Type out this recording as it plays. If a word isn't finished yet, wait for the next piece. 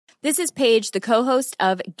This is Paige, the co-host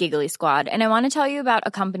of Giggly Squad, and I want to tell you about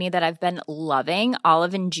a company that I've been loving,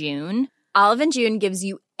 Olive & June. Olive & June gives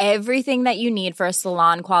you everything that you need for a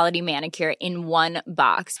salon-quality manicure in one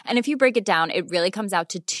box. And if you break it down, it really comes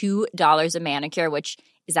out to $2 a manicure, which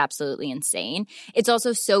is absolutely insane. It's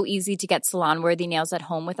also so easy to get salon-worthy nails at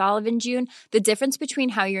home with Olive & June. The difference between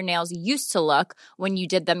how your nails used to look when you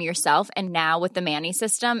did them yourself and now with the Mani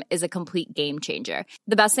system is a complete game changer.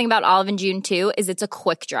 The best thing about Olive & June, too, is it's a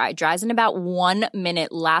quick dry. Dries in about 1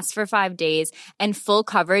 minute, lasts for 5 days, and full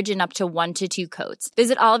coverage in up to 1 to 2 coats.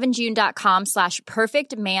 Visit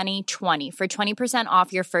oliveandjune.com/perfectmani20 for 20%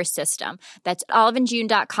 off your first system. That's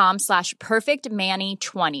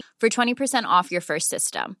oliveandjune.com/perfectmani20 for 20% off your first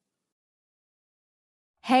system.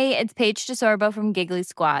 Hey, it's Paige DeSorbo from Giggly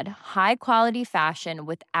Squad. High quality fashion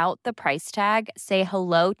without the price tag. Say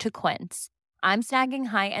hello to Quince. I'm snagging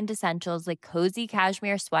high-end essentials like cozy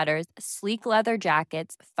cashmere sweaters, sleek leather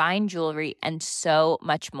jackets, fine jewelry, and so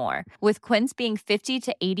much more. With Quince being 50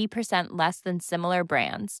 to 80% less than similar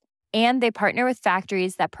brands. And they partner with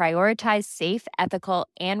factories that prioritize safe, ethical,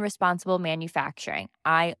 and responsible manufacturing.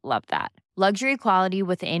 I love that. Luxury quality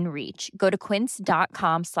within reach. Go to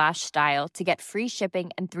quince.com/style to get free shipping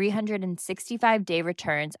and 365-day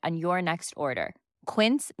returns on your next order.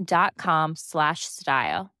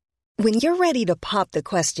 Quince.com/style. When you're ready to pop the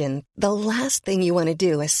question, the last thing you want to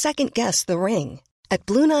do is second-guess the ring. At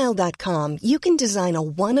BlueNile.com, you can design a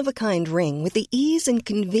one-of-a-kind ring with the ease and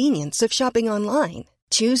convenience of shopping online.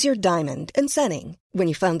 Choose your diamond and setting. When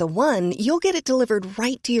you find the one, you'll get it delivered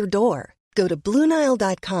right to your door. Go to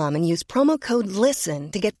BlueNile.com and use promo code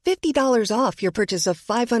LISTEN to get $50 off your purchase of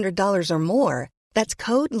 $500 or more. That's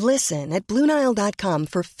code LISTEN at BlueNile.com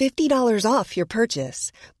for $50 off your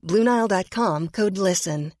purchase. BlueNile.com, code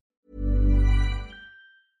LISTEN.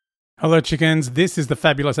 Hello, chickens. This is the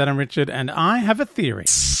fabulous Adam Richard, and I have a theory.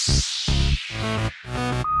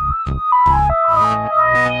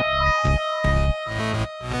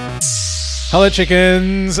 Hello,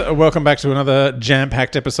 chickens. Welcome back to another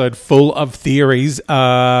jam-packed episode full of theories. We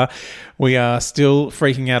are still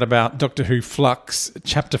freaking out about Doctor Who Flux,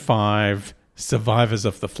 Chapter 5, Survivors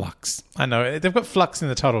of the Flux. I know, they've got flux in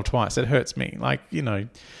the title twice. It hurts me. Like, you know,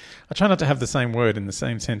 I try not to have the same word in the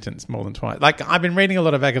same sentence more than twice. Like, I've been reading a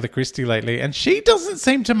lot of Agatha Christie lately, and she doesn't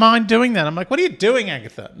seem to mind doing that. I'm like, what are you doing,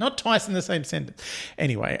 Agatha? Not twice in the same sentence.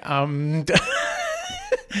 Anyway,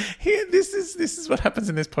 here, this is what happens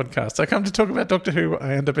in this podcast. I come to talk about Doctor Who.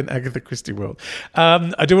 I end up in Agatha Christie world.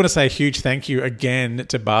 I do want to say a huge thank you again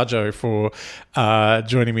to Barjo for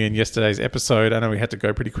joining me in yesterday's episode. I know we had to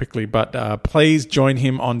go pretty quickly, but please join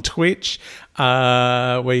him on Twitch,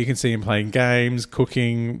 where you can see him playing games,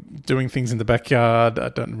 cooking, doing things in the backyard. I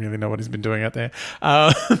don't really know what he's been doing out there.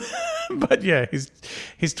 But yeah,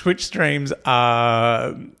 his Twitch streams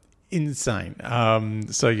are insane.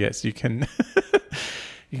 So yes, you can...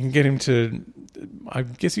 You can get him to, I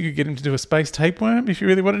guess you could get him to do a space tapeworm if you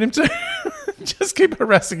really wanted him to. Just keep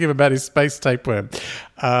harassing him about his space tapeworm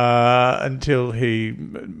until he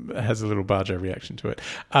has a little Barjo reaction to it.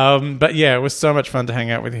 But yeah, it was so much fun to hang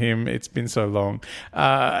out with him. It's been so long.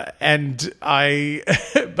 And I,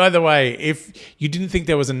 by the way, if you didn't think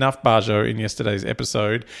there was enough Barjo in yesterday's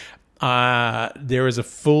episode, there is a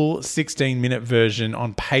full 16-minute version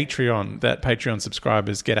on Patreon that Patreon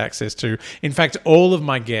subscribers get access to. In fact, all of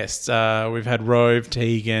my guests, we've had Rove,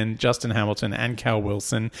 Tegan, Justin Hamilton, and Cal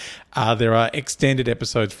Wilson. There are extended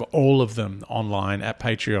episodes for all of them online at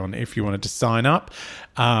Patreon if you wanted to sign up.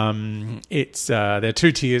 There are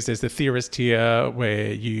 2 tiers. There's the Theorist tier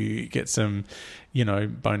where you get some,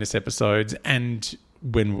 bonus episodes, and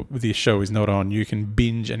when the show is not on, you can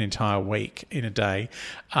binge an entire week in a day.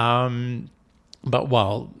 But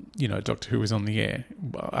while, Doctor Who is on the air,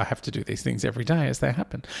 I have to do these things every day as they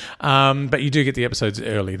happen. But you do get the episodes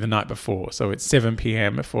early, the night before. So it's 7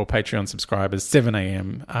 p.m. for Patreon subscribers, 7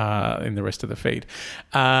 a.m. In the rest of the feed.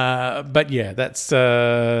 But yeah, that's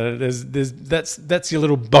your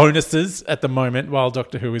little bonuses at the moment while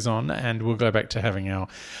Doctor Who is on, and we'll go back to having our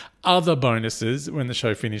other bonuses when the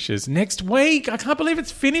show finishes next week. I can't believe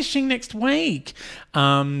it's finishing next week.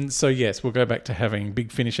 So yes, we'll go back to having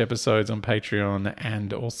big finish episodes on Patreon,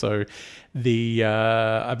 and also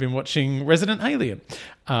I've been watching Resident Alien.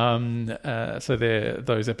 So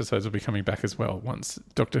those episodes will be coming back as well once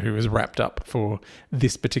Doctor Who is wrapped up for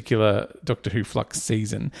this particular Doctor Who Flux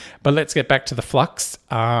season. But let's get back to the Flux.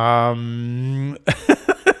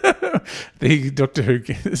 The Doctor Who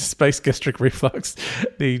space gastric reflux,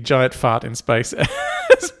 the giant fart in space,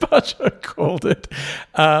 as Barjo called it.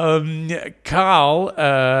 Carl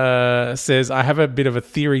says, I have a bit of a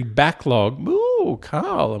theory backlog. Ooh, Oh,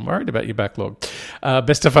 Carl, I'm worried about your backlog.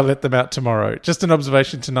 Best if I let them out tomorrow. Just an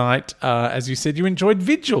observation tonight. As you said, you enjoyed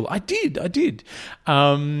Vigil. I did.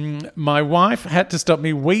 My wife had to stop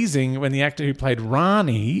me wheezing when the actor who played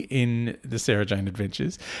Rani in the Sarah Jane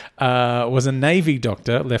Adventures was a Navy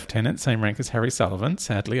doctor, lieutenant, same rank as Harry Sullivan.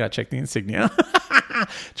 Sadly, I checked the insignia.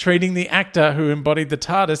 Treating the actor who embodied the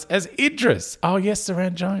TARDIS as Idris. Oh, yes,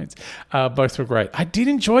 Saran Jones. Both were great. I did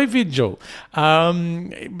enjoy Vigil.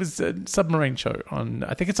 It was a submarine show on,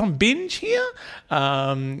 I think it's on Binge here.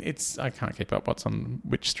 I can't keep up what's on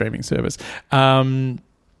which streaming service.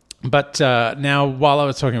 But now, while I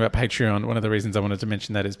was talking about Patreon, one of the reasons I wanted to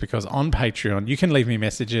mention that is because on Patreon, you can leave me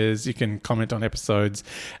messages, you can comment on episodes,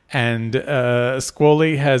 and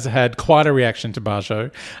Squally has had quite a reaction to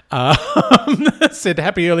Barjo. Said,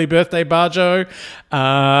 happy early birthday, Barjo,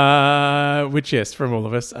 which, yes, from all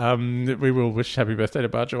of us. We will wish happy birthday to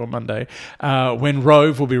Barjo on Monday, when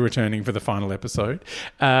Rove will be returning for the final episode.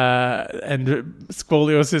 And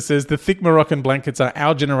Squally also says, the thick Moroccan blankets are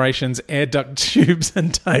our generation's air duct tubes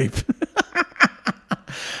and tape.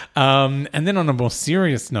 And then on a more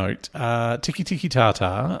serious note, Tiki Tiki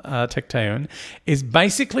Tata, Tecteun, is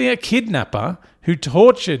basically a kidnapper who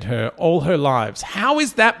tortured her all her lives. How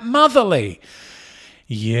is that motherly?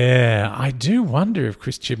 Yeah, I do wonder if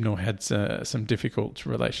Chris Chibnall had some difficult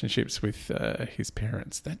relationships with his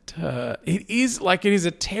parents. That it is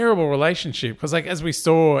a terrible relationship because, like, as we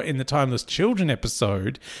saw in the Timeless Children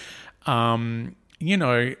episode, Tecteun's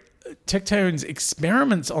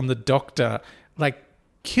experiments on the Doctor, like,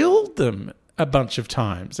 killed them a bunch of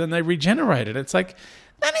times and they regenerated. It's like,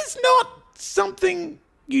 that is not something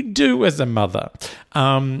you do as a mother.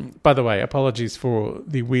 By the way, apologies for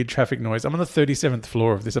the weird traffic noise. I'm on the 37th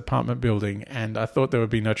floor of this apartment building and I thought there would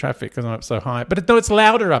be no traffic because I'm up so high. But no, it's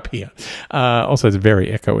louder up here. Also, it's very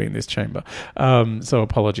echoey in this chamber. So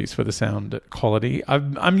apologies for the sound quality.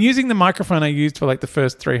 I'm using the microphone I used for like the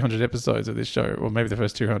first 300 episodes of this show, or maybe the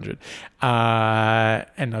first 200. And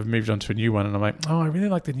I've moved on to a new one and I'm like, oh, I really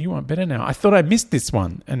like the new one better now. I thought I missed this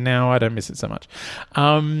one and now I don't miss it so much.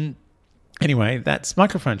 Anyway, that's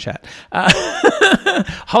microphone chat.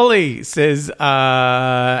 Holly says,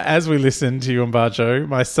 as we listen to you on Barjo,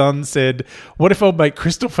 my son said, what if old mate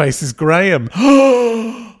Crystal Face is Graham?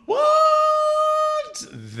 What?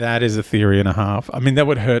 That is a theory and a half. I mean, that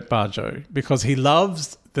would hurt Barjo because he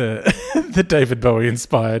loves the David Bowie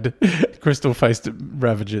inspired crystal faced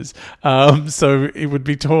Ravagers. So it would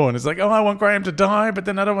be torn. It's like, oh, I want Graham to die, but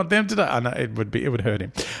then I don't want them to die. Oh, no, it would hurt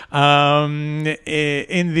him.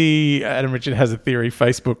 In the Adam Richard Has a Theory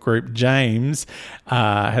Facebook group, James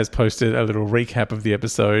has posted a little recap of the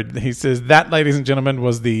episode. He says that, ladies and gentlemen,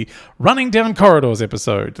 was the Running Down Corridors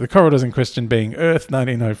episode. The corridors in question being Earth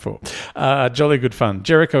 1904. Jolly good fun.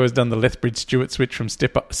 Jericho has done the Lethbridge Stewart switch from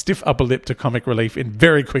stiff upper lip to comic relief in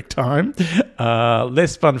very quick time.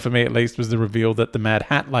 Less fun for me, at least, was the reveal that the Mad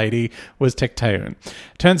Hat Lady was Tecteun.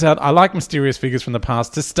 Turns out I like mysterious figures from the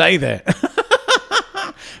past to stay there.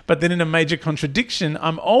 But then in a major contradiction,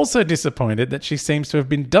 I'm also disappointed that she seems to have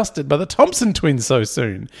been dusted by the Thompson twins so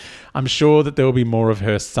soon. I'm sure that there will be more of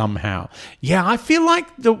her somehow. Yeah, I feel like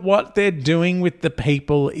what they're doing with the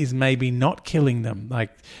people is maybe not killing them,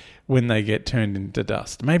 like when they get turned into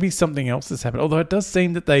dust. Maybe something else has happened. Although it does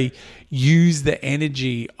seem that they use the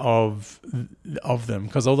energy of them,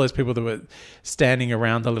 because all those people that were standing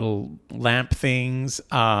around the little lamp things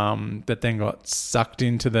that then got sucked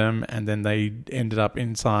into them, and then they ended up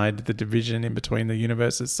inside the division in between the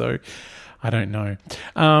universes. So I don't know.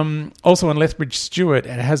 Also on Lethbridge Stewart,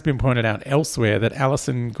 it has been pointed out elsewhere that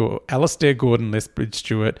Alistair Gordon Lethbridge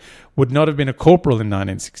Stewart would not have been a corporal in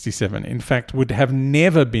 1967. In fact, would have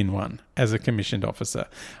never been one as a commissioned officer.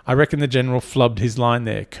 I reckon the general flubbed his line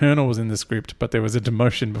there. Colonel was in the script, but there was a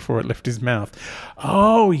demotion before it left his mouth.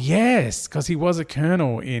 Oh, yes, because he was a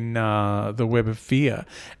colonel in The Web of Fear.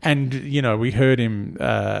 And, we heard him,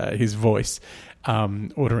 his voice,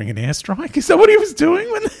 ordering an airstrike. Is that what he was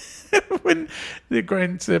doing when the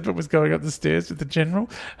Grand Serpent was going up the stairs with the general?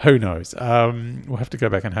 Who knows? We'll have to go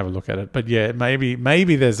back and have a look at it. But yeah,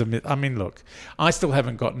 maybe there's look, I still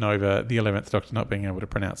haven't gotten over the 11th Doctor not being able to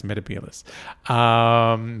pronounce Metebolus.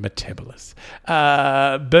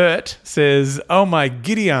 Bert says, oh my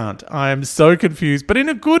giddy aunt, I am so confused, but in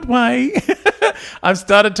a good way. I've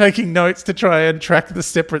started taking notes to try and track the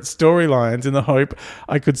separate storylines in the hope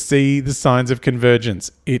I could see the signs of convergence.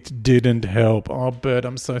 It didn't help. Oh, Bert,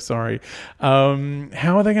 I'm so sorry.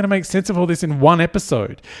 How are they going to make sense of all this in one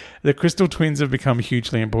episode? The Crystal Twins have become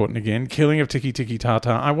hugely important again. Killing of Tiki Tiki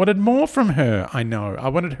Tata. I wanted more from her. I know. I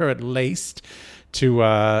wanted her at least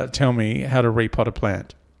to tell me how to repot a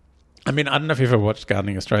plant. I mean, I don't know if you've ever watched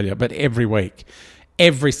Gardening Australia, but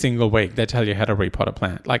every single week, they tell you how to repot a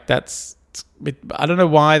plant. Like I don't know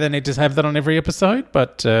why they need to have that on every episode,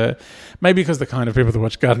 but maybe because the kind of people that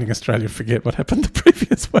watch Gardening Australia forget what happened the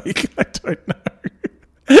previous week. I don't know.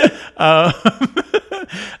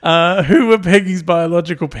 Who were Peggy's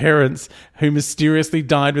biological parents who mysteriously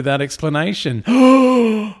died without explanation?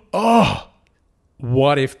 Oh,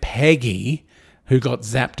 what if Peggy, who got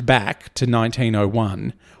zapped back to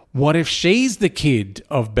 1901, what if she's the kid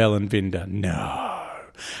of Belle and Vinda? No.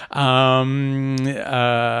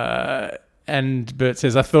 And Bert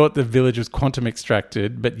says, I thought the village was quantum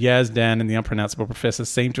extracted, but Yaz, Dan, and the unpronounceable professor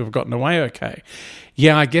seem to have gotten away okay.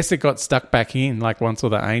 Yeah, I guess it got stuck back in. Like once all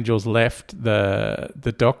the angels left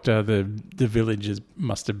the doctor, the villages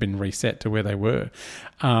must have been reset to where they were.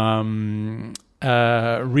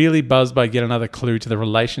 Really buzzed by yet another clue to the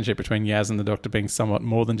relationship between Yaz and the doctor being somewhat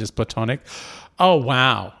more than just platonic. Oh,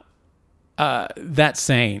 wow. That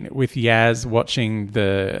scene with Yaz watching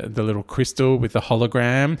the little crystal with the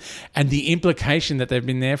hologram and the implication that they've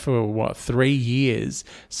been there for, 3 years.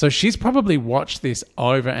 So she's probably watched this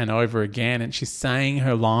over and over again, and she's saying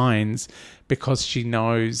her lines because she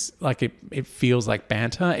knows, like, it feels like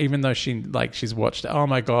banter, even though she's watched, oh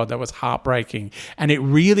my God, that was heartbreaking. And it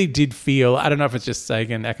really did feel, I don't know if it's just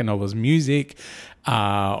Sagan Akinola's music,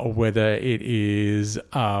 or whether it is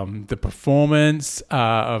the performance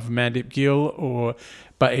of Mandip Gill,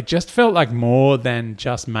 but it just felt like more than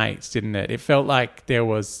just mates, didn't it? It felt like there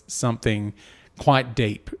was something quite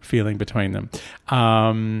deep feeling between them.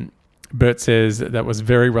 Bert says that was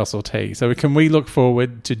very Russell T. So can we look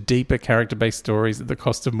forward to deeper character-based stories at the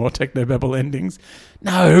cost of more technobabble endings?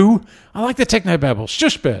 No, I like the technobabble.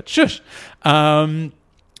 Shush, Bert, shush.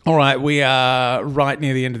 All right, we are right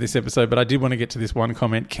near the end of this episode, but I did want to get to this one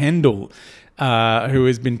comment. Kendall, who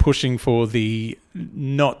has been pushing for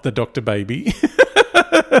not the Dr. Baby,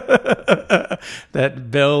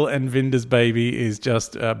 that Belle and Vinda's baby is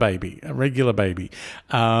just a baby, a regular baby.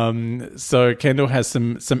 So Kendall has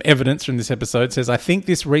some evidence from this episode. Says, I think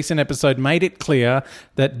this recent episode made it clear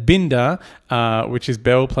that Binda, which is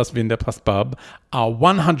Belle plus Vinda plus Bub, are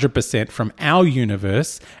 100% from our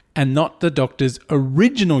universe and not the Doctor's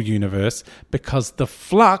original universe, because the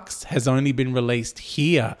flux has only been released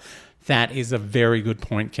here. That is a very good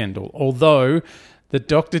point, Kendall. Although the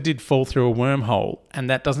Doctor did fall through a wormhole, and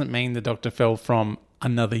that doesn't mean the Doctor fell from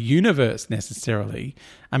another universe necessarily.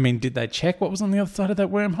 I mean, did they check what was on the other side of that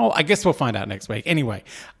wormhole? I guess we'll find out next week. Anyway,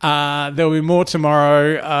 there'll be more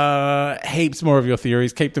tomorrow. Heaps more of your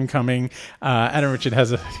theories. Keep them coming. Adam Richard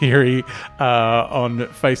has a theory on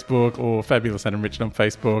Facebook, or Fabulous Adam Richard on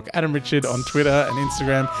Facebook, Adam Richard on Twitter and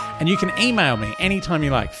Instagram. And you can email me anytime you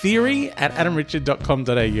like.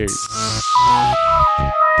 theory@adamrichard.com.au.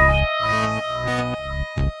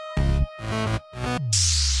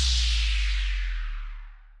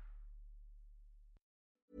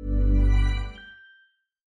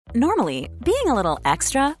 Normally, being a little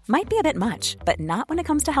extra might be a bit much, but not when it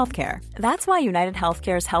comes to healthcare. That's why United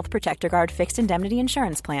Healthcare's Health Protector Guard fixed indemnity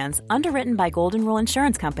insurance plans, underwritten by Golden Rule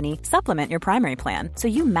Insurance Company, supplement your primary plan so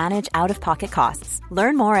you manage out-of-pocket costs.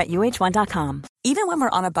 Learn more at uh1.com. Even when we're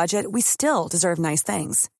on a budget, we still deserve nice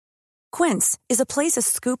things. Quince is a place to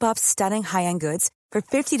scoop up stunning high-end goods for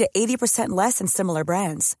 50 to 80% less than similar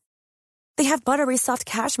brands. They have buttery soft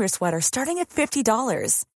cashmere sweaters starting at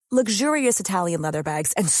 $50, luxurious Italian leather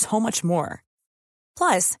bags, and so much more.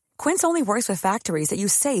 Plus, Quince only works with factories that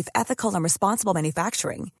use safe, ethical, and responsible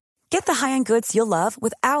manufacturing. Get the high-end goods you'll love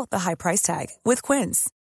without the high price tag with Quince.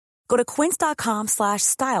 Go to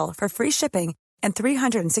quince.com/style for free shipping and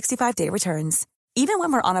 365-day returns. Even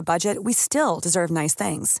when we're on a budget, we still deserve nice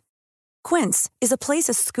things. Quince is a place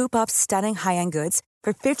to scoop up stunning high-end goods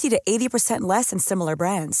for 50 to 80% less than similar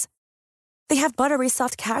brands. They have buttery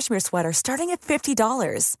soft cashmere sweaters starting at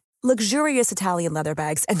 $50, luxurious Italian leather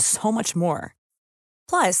bags, and so much more.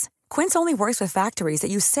 Plus, Quince only works with factories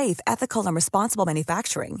that use safe, ethical, and responsible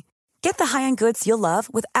manufacturing. Get the high-end goods you'll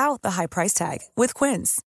love without the high price tag with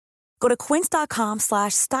Quince. Go to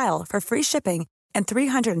quince.com/style for free shipping and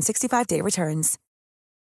 365-day returns.